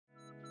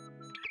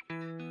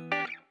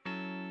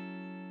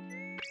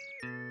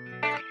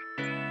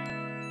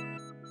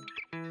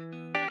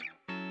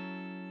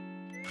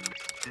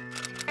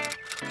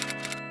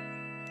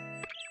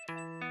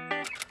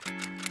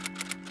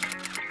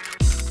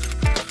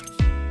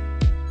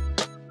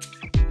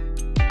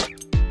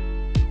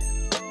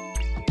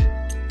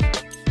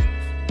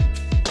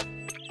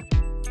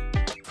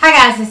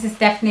this is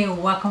Stephanie.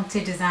 Welcome to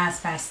Designs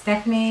by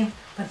Stephanie.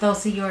 For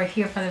those of you who are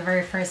here for the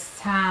very first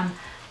time,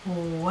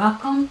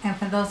 welcome. And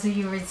for those of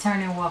you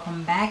returning,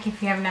 welcome back.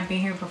 If you have not been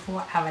here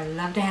before, I would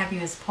love to have you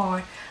as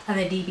part of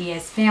the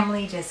DBS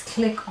family. Just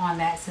click on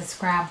that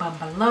subscribe button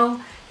below,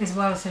 as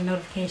well as the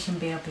notification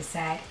bell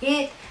beside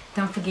it.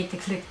 Don't forget to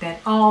click that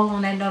all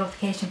on that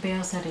notification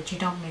bell so that you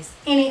don't miss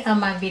any of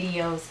my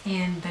videos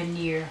in the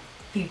near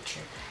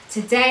future.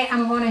 Today,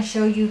 I'm going to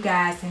show you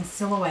guys in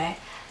silhouette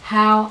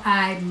how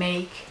I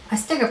make a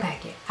sticker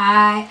packet.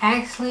 I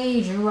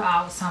actually drew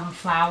out some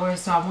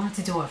flowers, so I wanted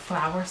to do a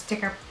flower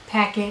sticker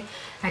packet.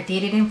 I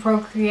did it in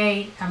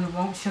Procreate. I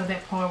won't show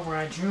that part where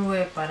I drew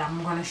it, but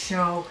I'm going to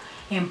show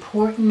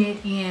importing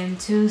it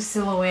into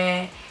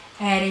silhouette,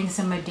 adding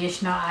some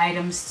additional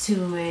items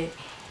to it,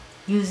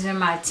 using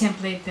my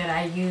template that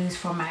I use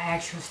for my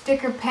actual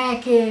sticker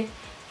packet,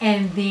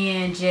 and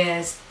then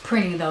just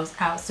printing those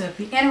out. So if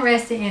you're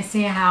interested in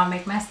seeing how I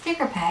make my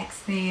sticker packs,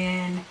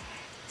 then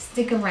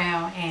stick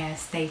around and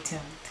stay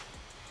tuned.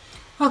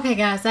 Okay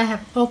guys, I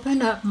have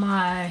opened up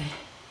my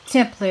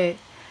template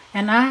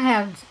and I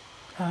have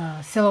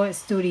Silhouette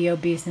Studio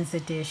Business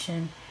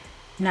Edition.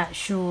 Not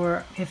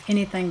sure if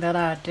anything that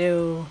I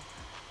do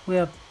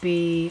will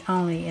be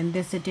only in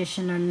this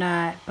edition or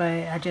not,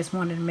 but I just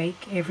wanted to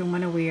make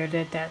everyone aware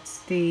that that's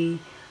the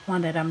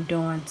one that I'm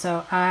doing.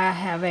 So I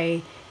have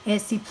a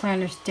Etsy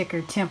planner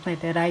sticker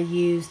template that I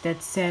use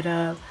that's set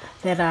up,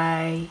 that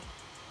I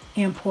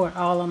import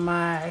all of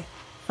my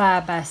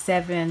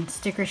 5x7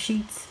 sticker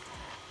sheets,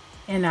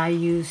 and I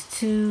use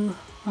 2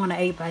 on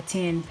an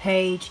 8x10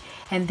 page.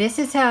 And this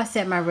is how I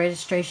set my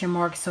registration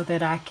marks so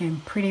that I can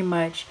pretty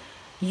much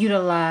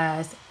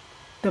utilize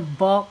the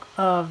bulk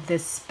of the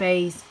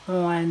space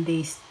on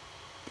the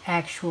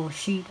actual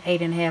sheet,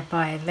 8.5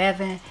 by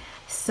 11,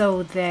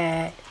 so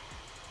that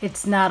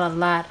it's not a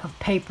lot of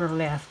paper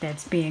left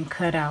that's being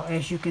cut out.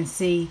 As you can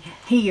see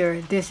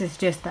here, this is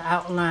just the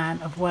outline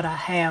of what I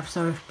have,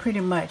 so it's pretty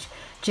much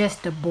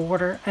just the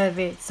border of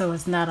it, so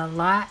it's not a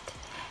lot.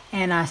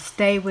 And I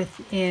stay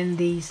within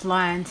these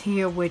lines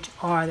here, which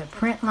are the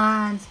print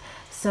lines,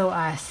 so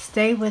I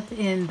stay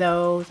within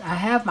those. I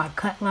have my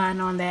cut line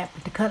on that,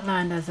 but the cut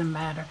line doesn't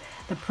matter.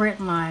 The print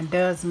line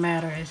does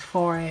matter as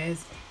far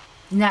as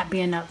not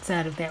being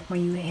outside of that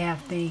when you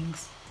have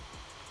things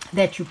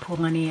that you're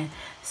pulling in.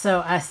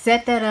 So I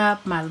set that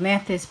up. My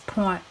length is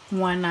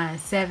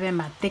 0.197,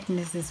 my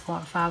thickness is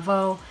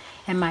 0.50,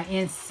 and my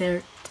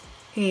inset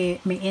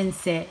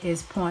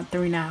is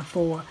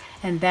 0.394,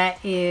 and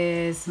that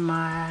is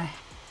my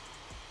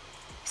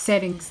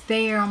settings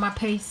there on my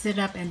page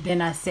setup. And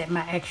then I set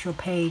my actual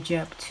page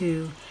up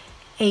to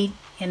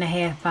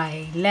 8.5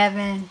 by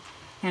 11,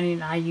 and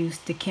then I use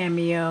the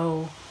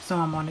Cameo, so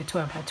I'm on the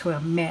 12 by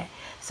 12 mat.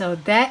 So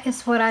that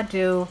is what I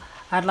do.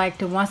 I'd like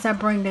to, once I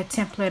bring the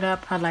template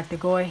up, I'd like to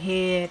go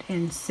ahead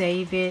and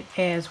save it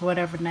as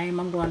whatever name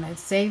I'm going to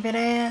save it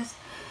as,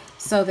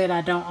 so that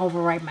I don't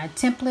overwrite my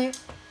template.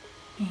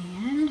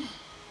 And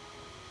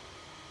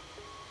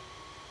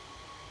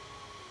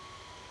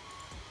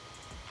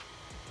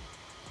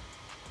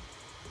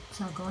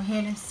so go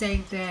ahead and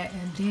save that,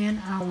 and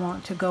then I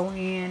want to go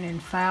in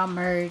and file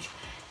merge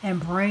and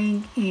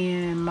bring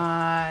in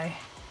my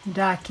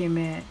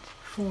document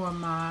for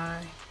my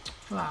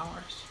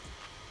flowers.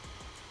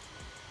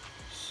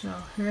 So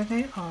here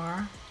they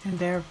are, and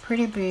they're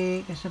pretty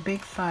big. It's a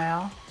big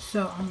file,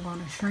 so I'm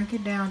going to shrink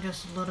it down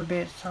just a little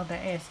bit so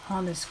that it's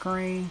on the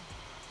screen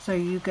so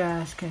you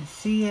guys can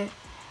see it.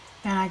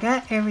 And I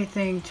got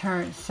everything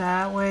turned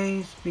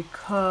sideways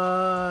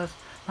because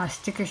my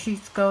sticker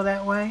sheets go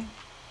that way.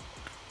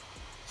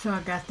 So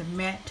I got the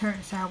mat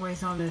turned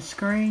sideways on the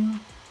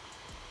screen.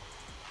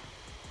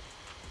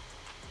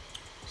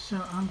 So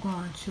I'm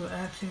going to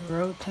actually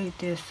rotate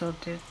this so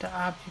that the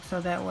objects are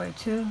that way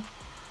too.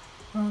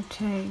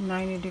 Rotate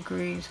 90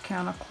 degrees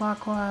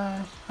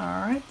counterclockwise.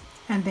 Alright.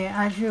 And then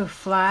I drew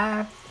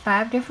five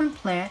different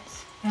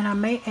plants. And I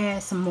may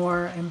add some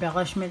more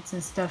embellishments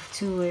and stuff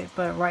to it.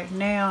 But right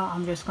now,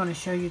 I'm just going to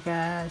show you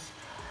guys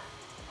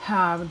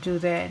how I would do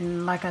that.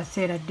 And like I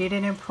said, I did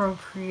it in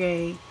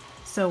Procreate.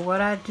 So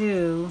what I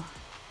do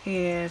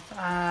is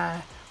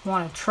I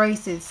want to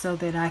trace it so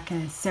that I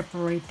can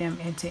separate them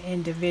into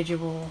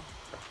individual.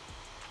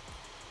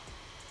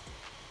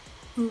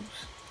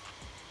 Oops.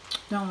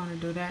 Don't want to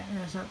do that.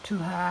 That's up too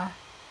high.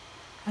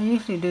 I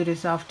usually do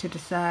this off to the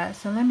side.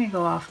 So let me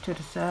go off to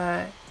the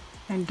side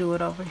and do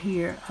it over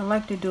here. I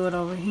like to do it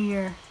over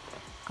here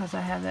because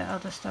I have that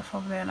other stuff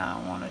over there, and I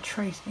don't want to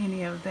trace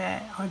any of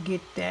that or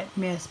get that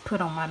mess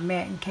put on my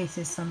mat in case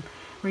it's some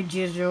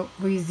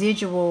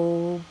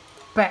residual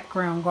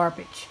background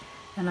garbage,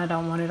 and I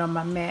don't want it on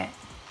my mat.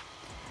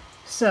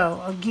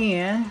 So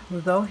again,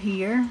 we go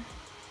here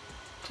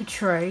to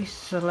trace,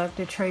 select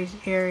the trace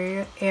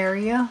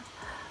area.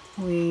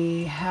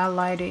 We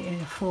highlight it in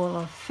full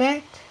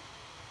effect,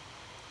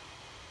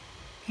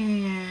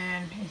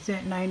 and it's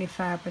at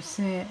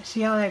 95%.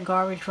 See all that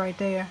garbage right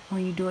there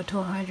when you do it to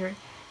 100?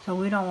 So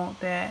we don't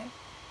want that.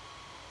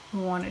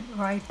 We want it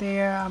right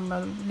there. I'm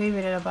going to leave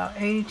it at about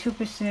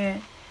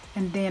 82%,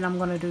 and then I'm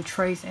going to do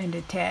trace and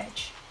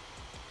detach.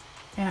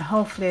 And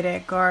hopefully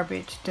that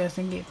garbage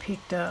doesn't get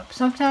picked up.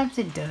 Sometimes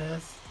it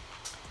does,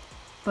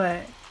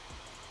 but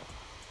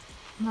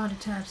a lot of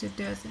times it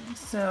doesn't.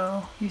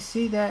 So you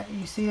see that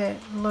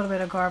little bit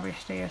of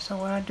garbage there. So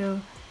what I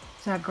do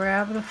is I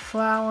grab the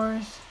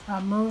flowers,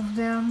 I move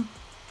them.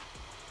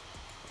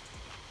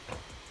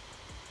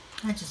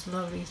 I just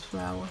love these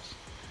flowers.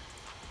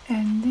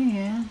 And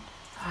then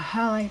I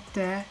highlight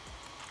that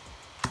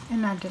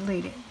and I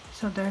delete it.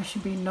 So there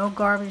should be no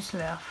garbage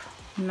left,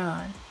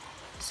 none.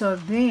 So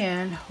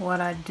then what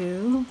I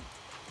do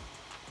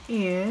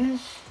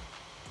is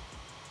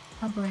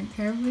I bring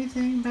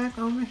everything back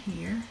over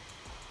here.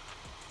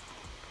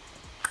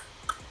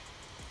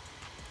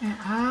 And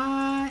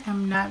I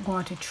am not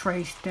going to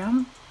trace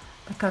them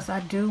because I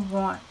do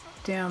want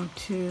them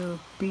to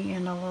be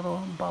in a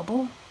little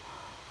bubble.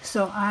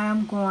 So I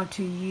am going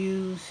to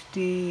use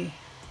the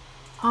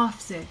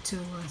offset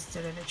tool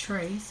instead of the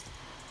trace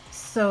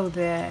so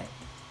that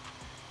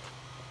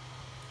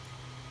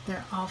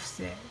they're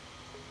offset.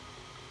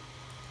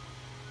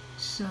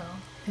 So,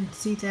 and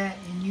see that,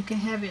 and you can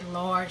have it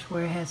large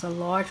where it has a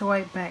large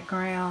white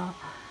background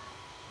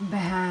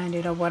behind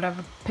it or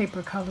whatever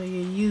paper color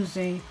you're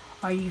using,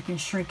 or you can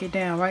shrink it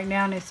down. Right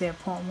now it's at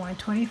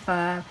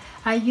 0.125.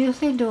 I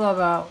usually do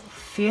about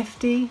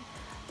 50,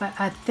 but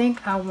I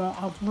think I want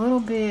a little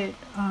bit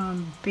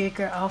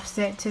bigger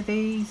offset to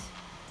these.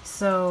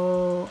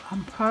 So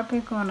I'm probably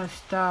going to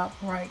stop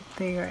right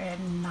there at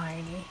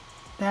 90.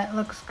 That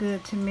looks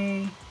good to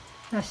me.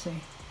 Let's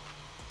see.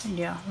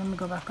 Yeah, let me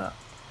go back up.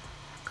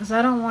 Because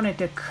I don't want it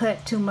to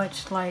cut too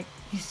much, like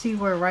you see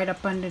where right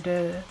up under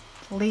the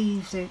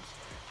leaves it's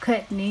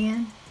cutting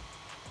in.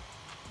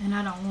 And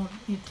I don't want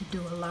it to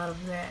do a lot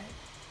of that.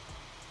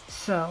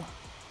 So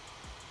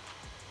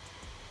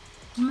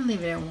I'm going to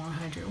leave it at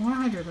 100.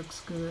 100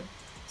 looks good.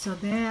 So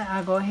then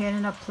I go ahead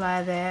and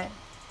apply that.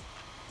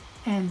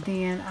 And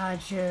then I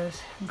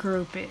just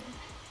group it.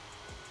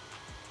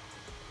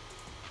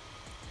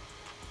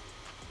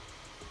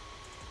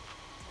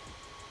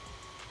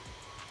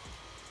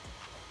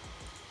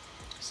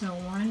 So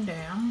one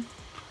down.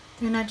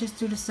 Then I just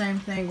do the same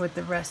thing with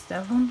the rest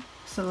of them.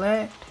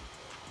 Select,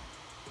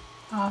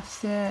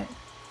 offset.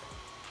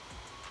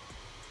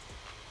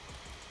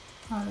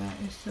 Oh,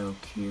 that is so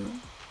cute.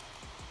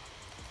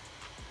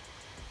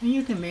 And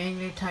you can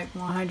manually type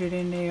 100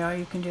 in there, or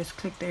you can just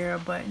click the arrow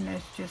button.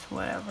 That's just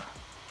whatever.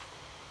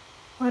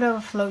 Whatever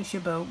floats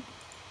your boat.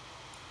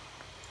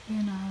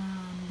 And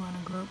I'm going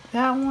to group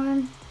that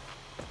one.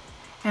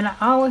 And I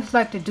always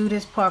like to do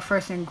this part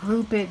first and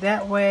group it.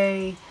 That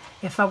way,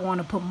 if I want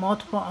to put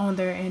multiple on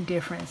there in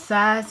different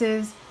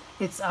sizes,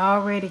 it's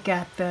already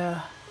got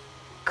the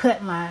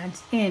cut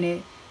lines in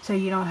it. So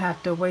you don't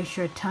have to waste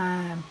your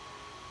time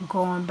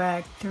going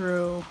back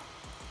through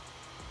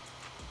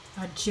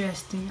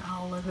adjusting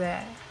all of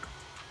that.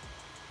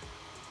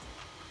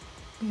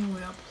 Then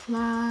we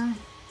apply,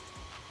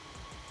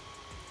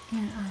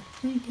 and I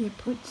think it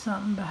put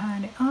something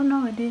behind it. Oh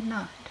no, it did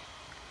not.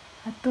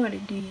 I thought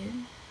it did,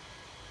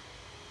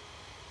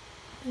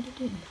 but it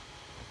didn't.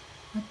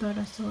 I thought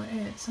I saw it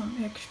add some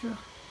extra.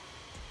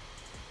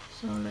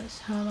 So let's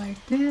highlight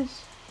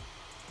this.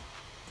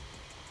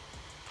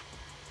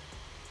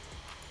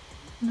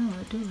 No,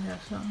 I do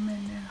have something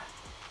in there.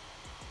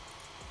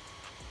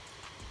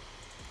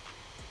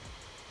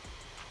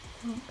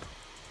 Oh.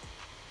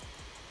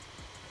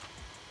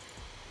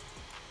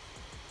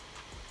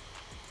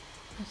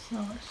 I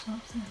saw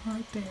something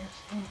right there.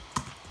 So,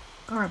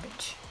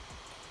 garbage.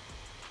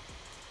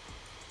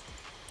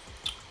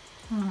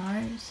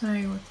 Alright,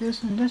 same with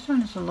this one. This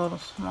one is a little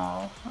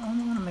small, so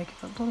I'm going to make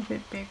it a little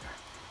bit bigger.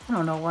 I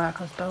don't know why,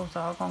 because those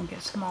are going to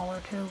get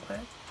smaller too, but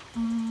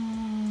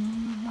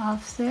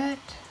offset,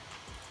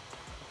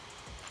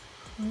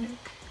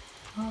 click,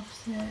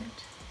 offset,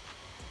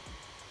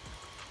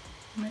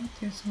 make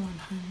this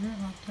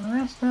 100 like the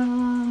rest of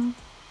them,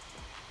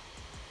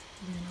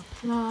 then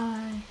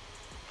apply,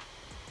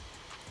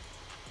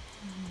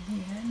 and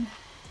then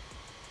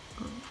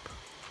group.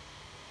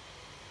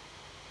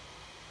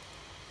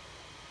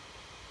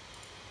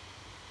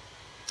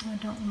 I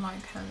don't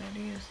like how that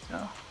is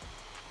though.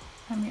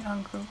 Let me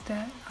ungroup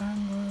that.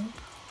 Ungroup.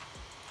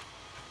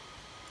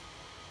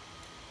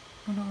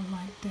 I don't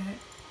like that.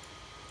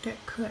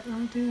 That cut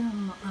right there.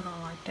 I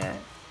don't like that.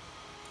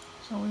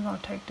 So we're gonna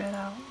take that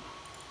out.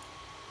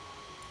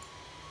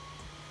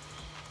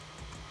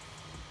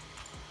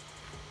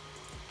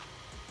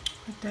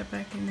 Put that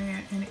back in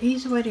there. And the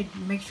easy way to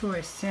make sure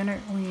it's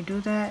centered when you do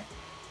that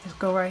is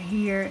go right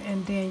here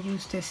and then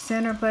use this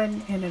center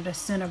button, and it'll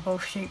center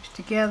both shapes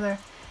together,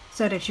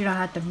 so that you don't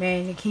have to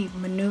manually keep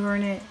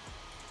maneuvering it.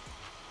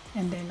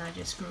 And then I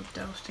just group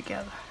those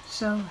together.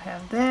 So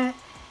have that.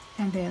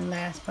 And then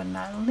last but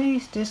not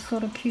least, this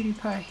little cutie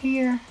pie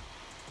here.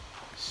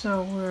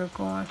 So we're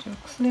going to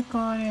click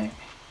on it,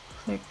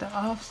 click the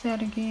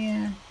offset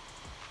again,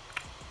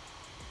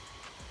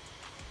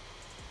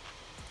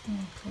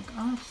 and click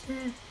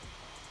offset,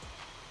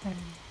 and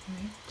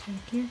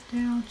take it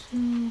down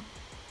to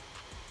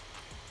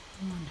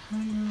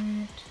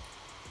 100.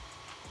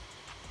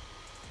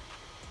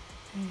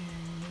 And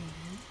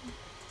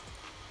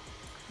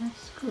then a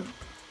scoop.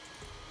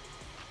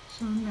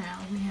 So now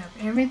we have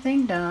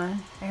everything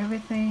done.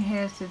 Everything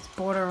has its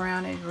border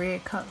around it,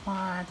 red cut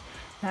line.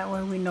 That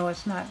way we know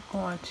it's not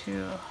going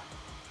to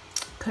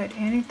cut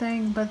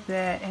anything but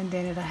that, and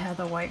then it'll have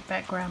the white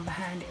background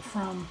behind it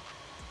from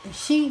the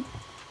sheet.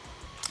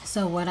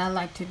 So what I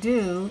like to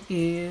do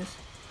is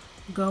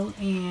go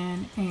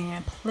in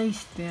and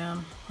place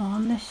them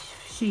on the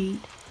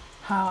sheet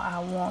how I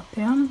want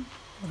them,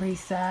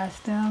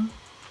 resize them,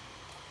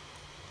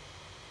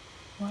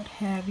 what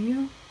have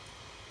you.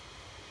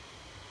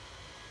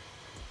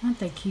 Aren't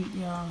they cute,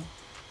 y'all?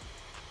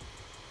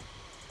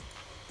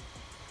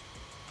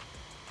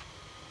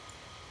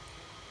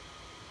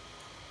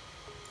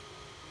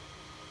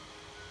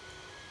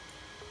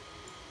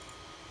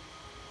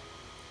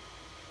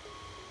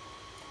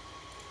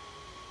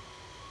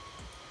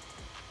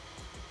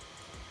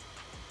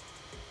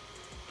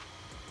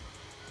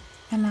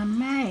 And I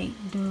might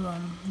do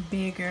them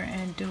bigger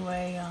and do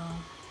a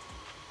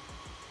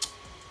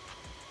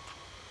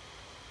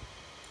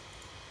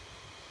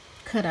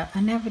cut up. I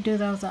never do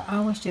those. I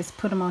always just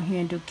put them on here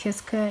and do kiss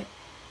cut.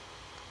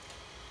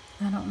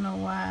 I don't know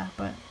why,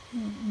 but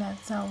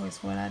that's always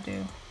what I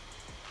do.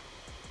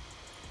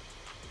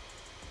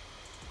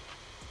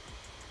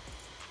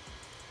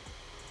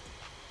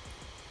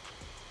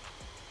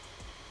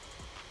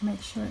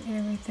 Make sure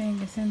everything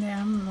is in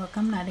there. Look,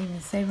 I'm not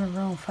even saving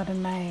room for the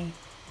name.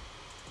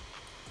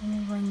 Let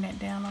me bring that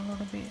down a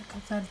little bit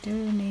because I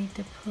do need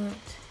to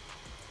put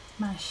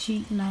my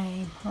sheet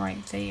name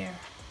right there.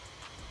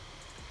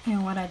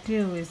 And what I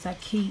do is I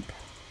keep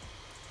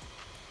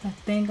a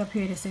thing up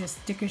here that says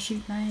sticker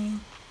sheet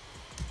name.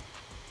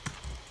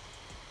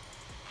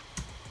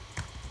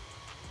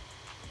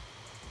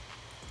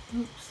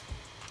 Oops.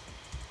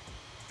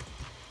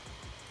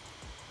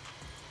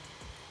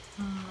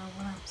 I don't know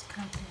what I was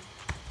cutting.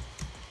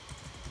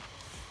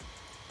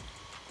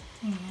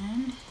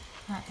 And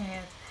I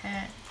add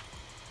that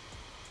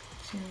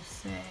to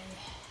say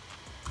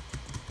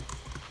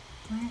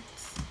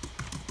plants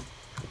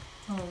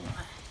 01.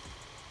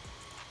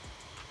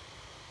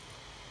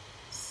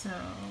 So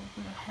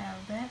we'll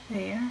have that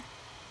there.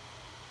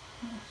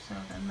 So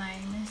the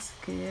name is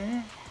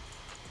good.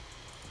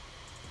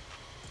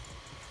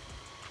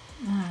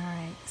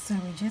 Alright, so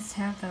we just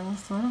have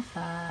those little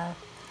 5.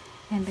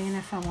 And then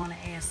if I want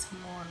to add some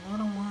more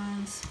little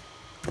ones,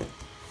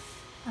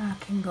 I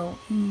can go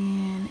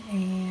in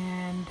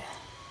and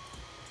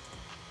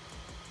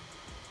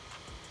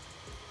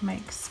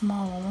make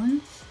smaller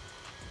ones.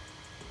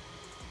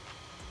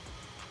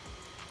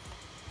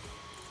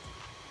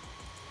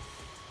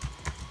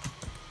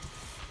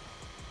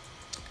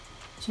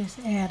 Just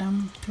add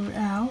them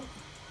throughout.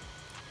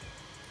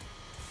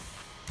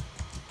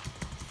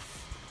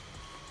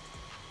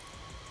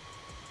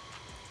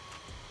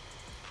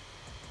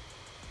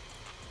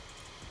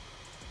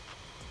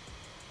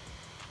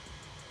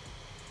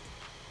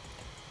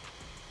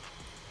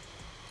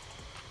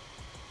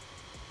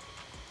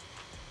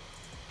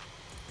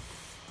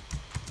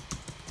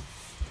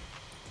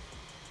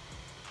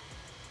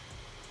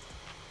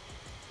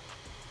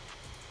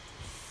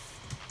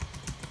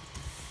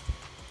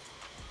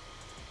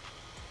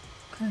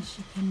 Because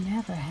you can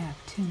never have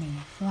too many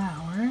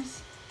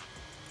flowers.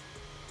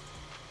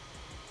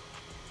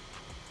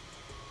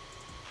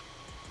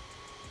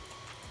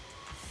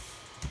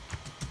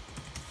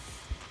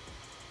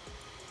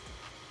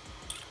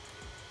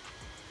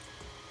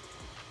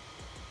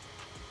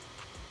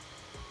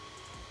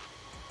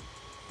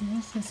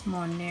 This is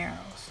more narrow,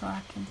 so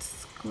I can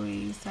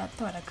squeeze. I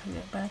thought I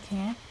could, but I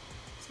can't.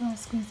 So I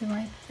squeeze it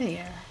right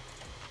there.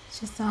 It's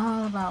just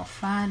all about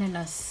finding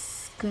a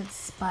good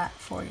spot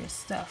for your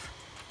stuff.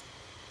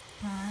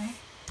 Alright.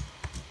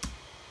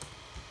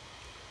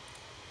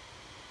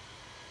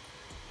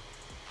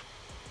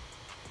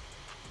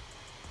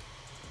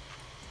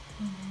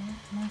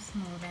 Let's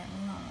move that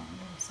along,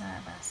 them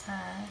side by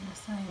side, the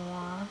same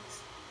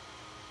ones.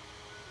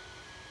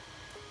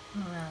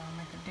 Well, that'll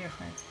make a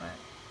difference, but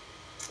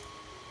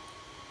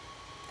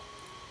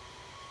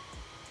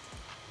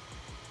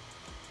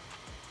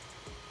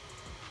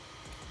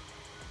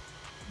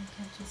make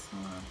it just a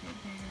little bit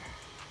bigger.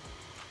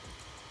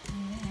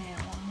 And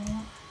add one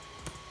more.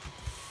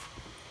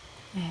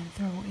 And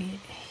throw it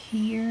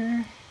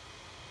here.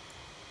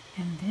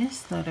 And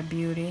this little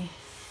beauty,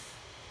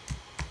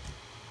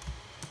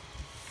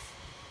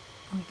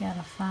 we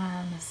gotta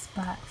find a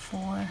spot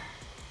for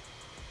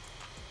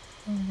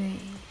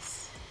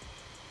these.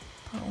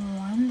 Put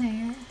one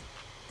there.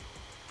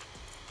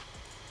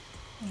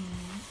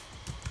 And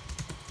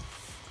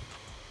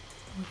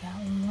we got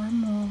one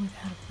more we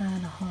gotta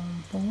find a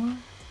home for.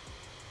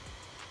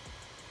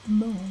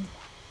 Boom.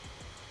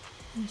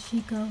 And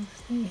she goes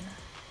there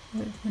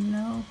with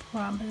no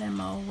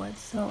problemo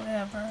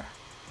whatsoever.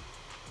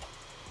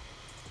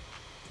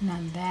 Now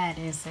that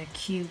is a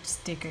cute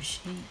sticker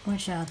sheet.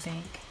 What y'all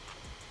think?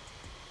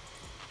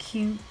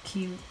 Cute,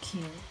 cute,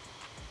 cute.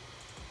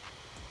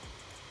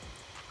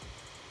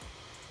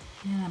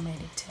 And I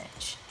made it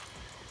touch.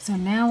 So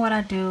now what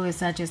I do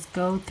is I just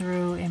go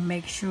through and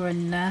make sure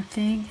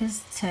nothing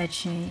is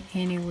touching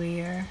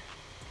anywhere.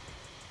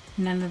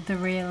 None of the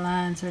red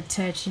lines are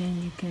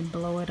touching. You can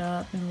blow it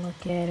up and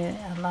look at it.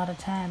 A lot of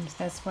times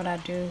that's what I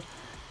do.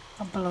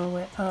 I blow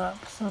it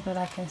up so that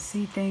I can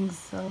see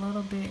things a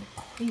little bit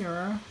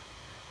clearer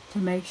to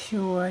make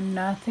sure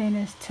nothing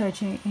is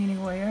touching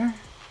anywhere.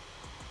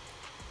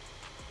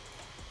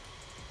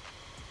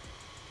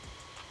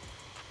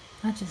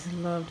 I just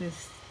love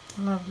this.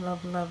 Love,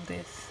 love, love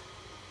this.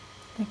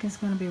 I think it's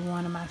going to be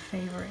one of my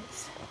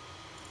favorites.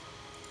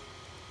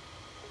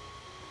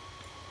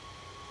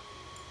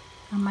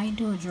 I might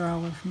do a draw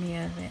with me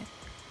of it.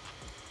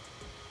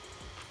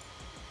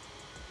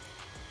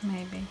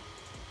 Maybe.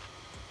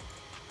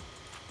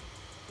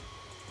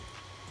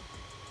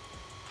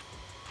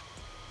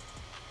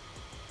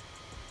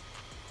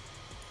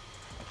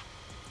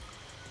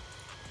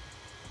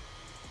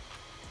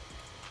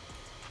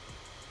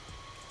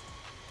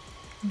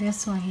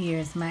 This one here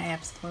is my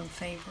absolute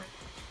favorite.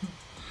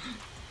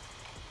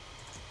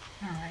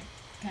 Alright,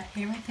 got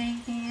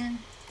everything in.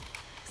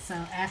 So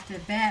after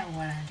that,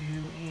 what I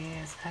do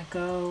is I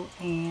go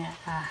and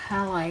I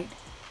highlight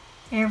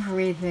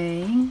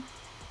everything.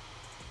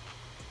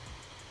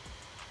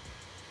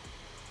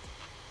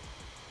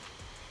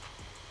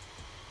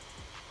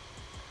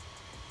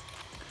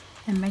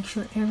 And make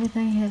sure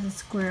everything has a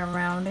square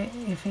around it.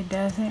 If it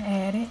doesn't,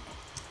 add it.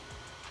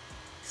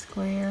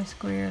 Square,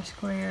 square,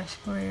 square,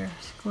 square,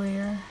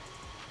 square,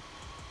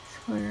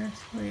 square,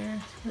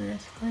 square, square,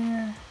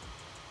 square,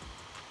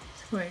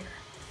 square.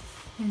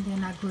 And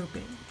then I group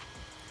it.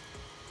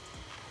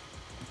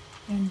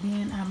 And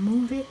then I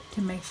move it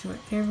to make sure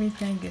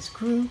everything is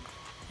grouped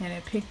and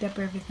it picked up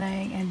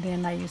everything. And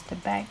then I use the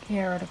back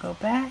arrow to go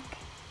back.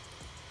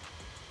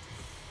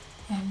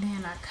 And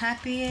then I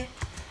copy it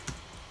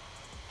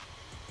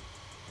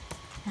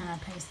and I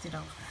paste it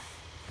over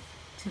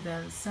to the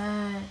other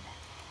side.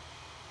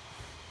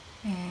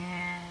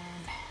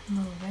 And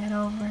move that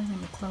over. Let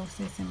me close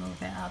this and move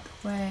that out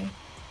the way.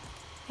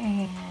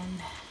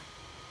 And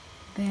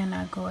then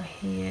I go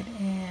ahead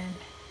and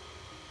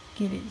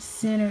get it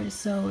centered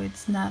so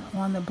it's not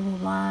on the blue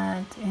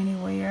lines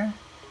anywhere.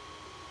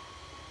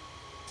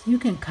 You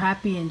can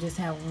copy and just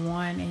have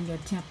one in your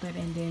template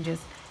and then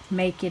just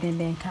make it and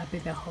then copy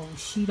the whole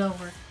sheet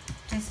over.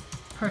 Just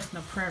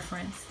personal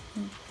preference.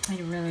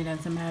 It really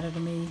doesn't matter to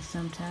me.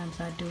 Sometimes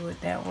I do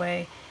it that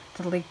way.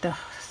 Delete the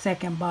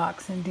second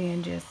box and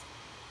then just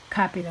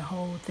copy the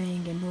whole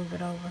thing and move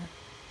it over.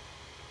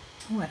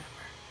 Whatever.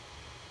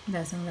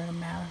 Doesn't really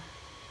matter.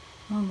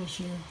 As long as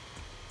you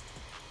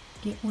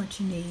get what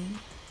you need.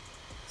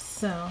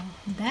 So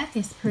that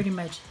is pretty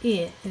much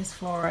it as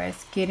far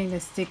as getting the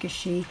sticker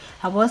sheet.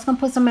 I was going to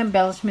put some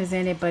embellishments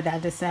in it, but I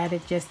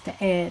decided just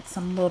to add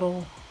some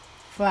little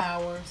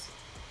flowers.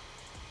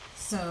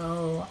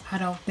 So I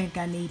don't think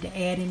I need to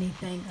add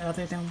anything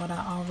other than what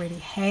I already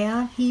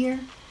have here.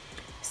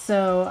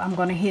 So I'm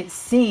going to hit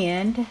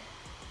send.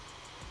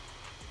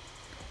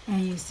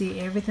 And you see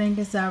everything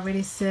is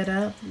already set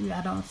up.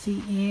 I don't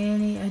see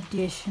any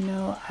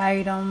additional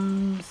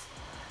items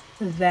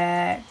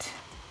that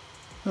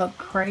look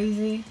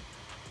crazy.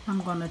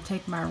 I'm going to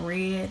take my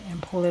red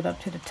and pull it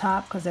up to the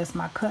top because that's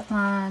my cut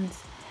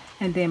lines.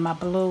 And then my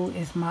blue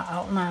is my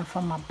outline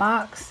for my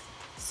box.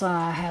 So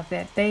I have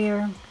that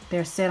there.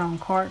 They're set on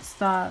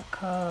cardstock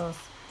because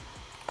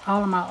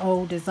all of my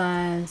old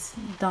designs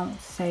don't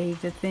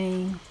save the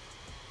thing.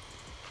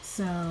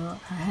 So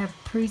I have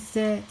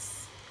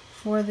presets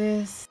for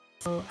this.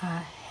 So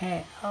I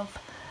have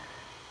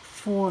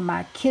for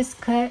my kiss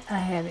cut, I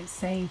have it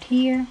saved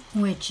here,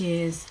 which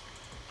is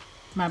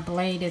my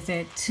blade is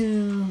at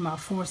 2, my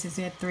force is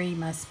at 3,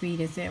 my speed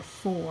is at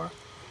 4.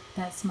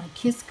 That's my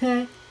kiss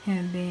cut.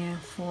 And then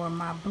for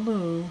my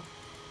blue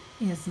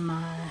is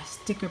my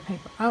sticker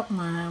paper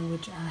outline,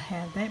 which I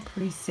have that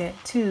preset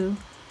too.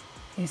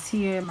 Is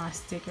here my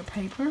sticker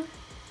paper,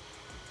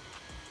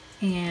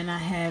 and I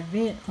have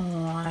it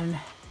on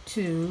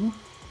 2,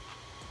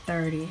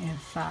 30, and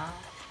 5.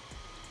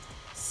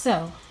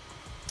 So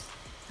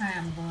I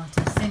am going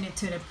to send it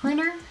to the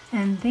printer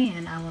and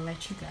then I will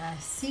let you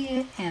guys see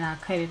it and I'll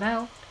cut it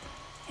out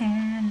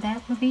and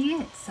that will be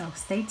it. So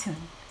stay tuned.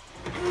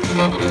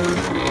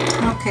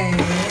 Okay,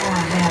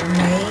 I have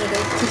made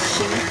it to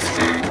sheet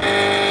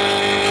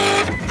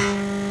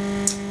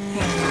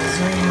and it's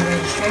reading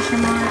registration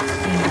mark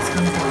and it's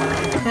going to go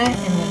ahead and cut.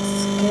 It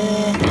looks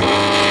good.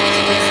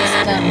 This is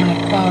not my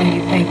quality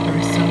paper,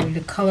 so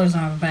the colors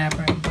aren't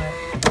vibrant, but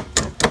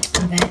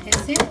that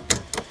is it.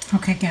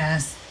 Okay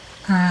guys,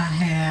 I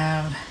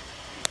have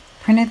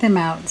printed them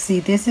out. See,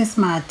 this is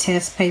my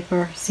test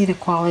paper. See the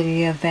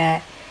quality of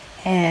that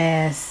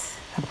as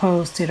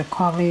opposed to the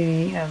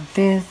quality of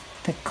this.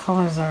 The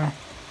colors are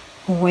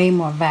way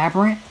more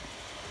vibrant.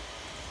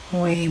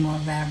 Way more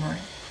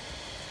vibrant.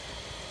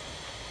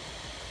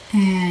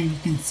 And you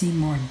can see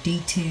more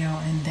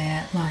detail in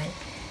that. Like,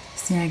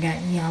 see, I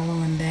got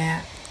yellow in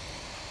that.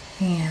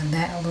 And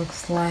that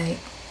looks like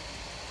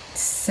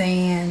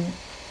sand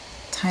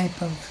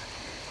type of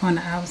on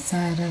the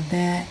outside of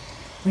that,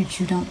 which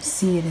you don't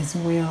see it as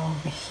well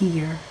over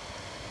here.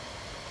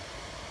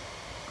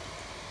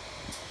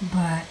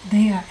 But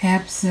they are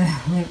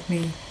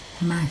absolutely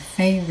my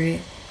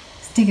favorite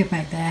sticker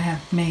pack that I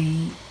have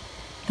made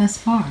thus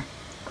far.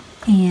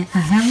 And I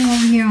have them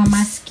over here on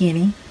my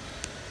Skinny.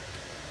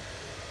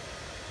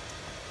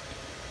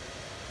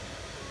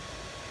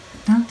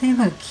 Don't they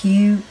look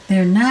cute?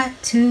 They're not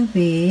too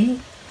big.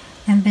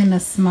 And then the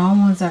small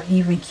ones are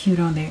even cute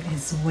on there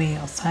as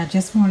well. So I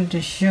just wanted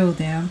to show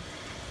them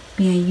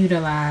being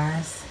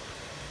utilized.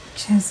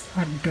 Just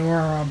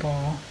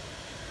adorable.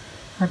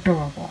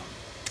 Adorable.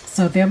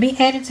 So they'll be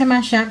added to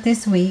my shop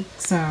this week.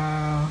 So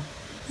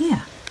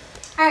yeah.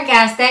 Alright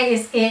guys, that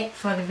is it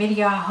for the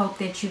video. I hope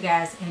that you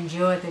guys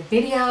enjoyed the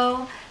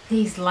video.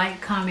 Please like,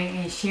 comment,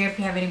 and share. If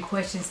you have any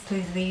questions,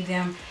 please leave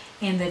them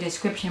in the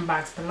description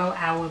box below.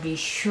 I will be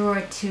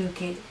sure to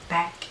get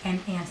back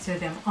and answer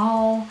them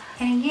all.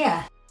 And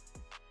yeah.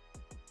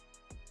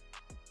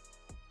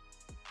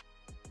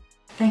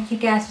 Thank you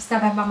guys for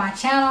stopping by my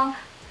channel.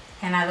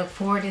 And I look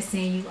forward to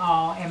seeing you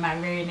all in my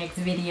very next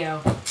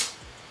video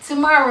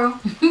tomorrow.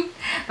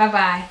 Bye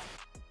bye.